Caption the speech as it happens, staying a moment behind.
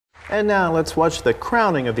And now let's watch the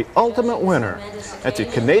crowning of the ultimate winner at the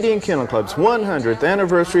Canadian Kennel Club's 100th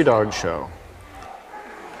Anniversary Dog Show.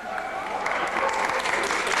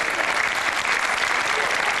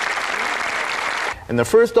 And the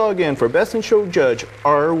first dog in for Best in Show judge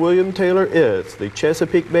R. William Taylor is the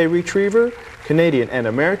Chesapeake Bay Retriever, Canadian and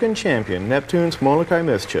American champion Neptune's Molokai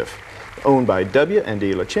Mischief, owned by W. and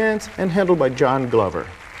D. LaChance and handled by John Glover.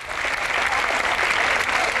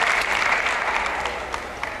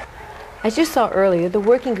 As you saw earlier, the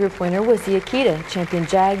working group winner was the Akita champion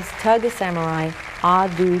Jag's Tug of Samurai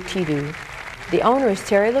Adu Tidu. The owner is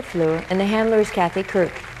Terry LaFleur and the handler is Kathy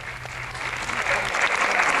Kirk.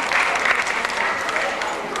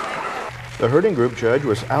 The herding group judge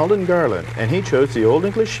was Alden Garland, and he chose the Old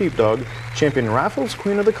English Sheepdog champion Raffles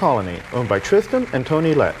Queen of the Colony, owned by Tristan and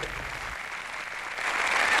Tony Lett.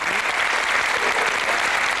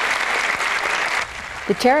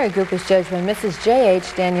 The Terrier group was judged by Mrs.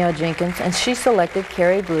 J.H. Danielle Jenkins, and she selected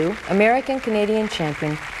Carrie Blue, American-Canadian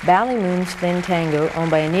champion, Ballymoon's Finn Tango, owned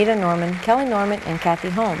by Anita Norman, Kelly Norman, and Kathy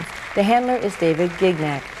Holmes. The handler is David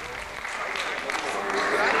Gignac.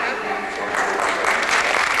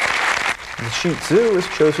 The Shih Tzu is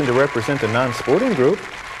chosen to represent the non-sporting group,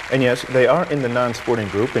 and yes, they are in the non-sporting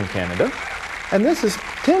group in Canada. And this is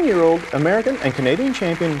 10-year-old American and Canadian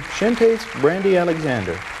champion Shente's Brandy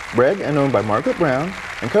Alexander, bred and owned by Margaret Brown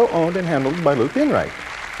and co-owned and handled by Luke Enright.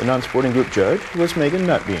 The non-sporting group judge was Megan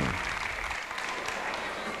Nutbean.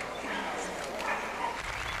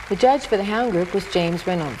 The judge for the hound group was James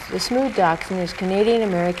Reynolds. The smooth dachshund is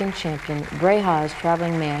Canadian-American champion Bray Haas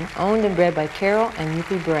Traveling Man, owned and bred by Carol and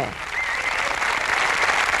Yuppie Bray.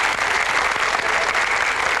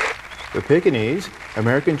 The Pekingese,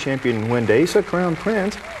 American champion Wendesa Crown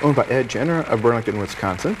Prince, owned by Ed Jenner of Burlington,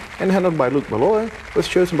 Wisconsin, and handled by Luke Malloy, was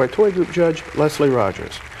chosen by toy group judge Leslie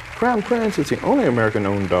Rogers. Crown Prince is the only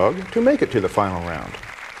American-owned dog to make it to the final round.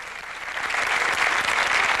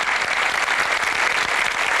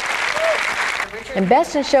 And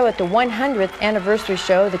Best in Show at the 100th Anniversary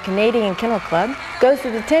Show, the Canadian Kennel Club, goes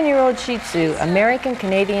to the 10-year-old Shih Tzu,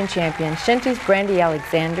 American-Canadian champion Shente's Brandy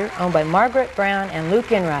Alexander, owned by Margaret Brown and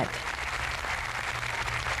Luke Enright.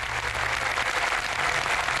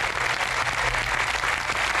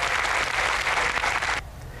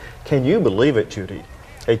 Can you believe it, Judy?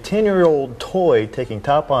 A 10-year-old toy taking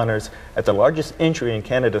top honors at the largest entry in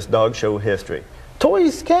Canada's dog show history.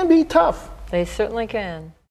 Toys can be tough. They certainly can.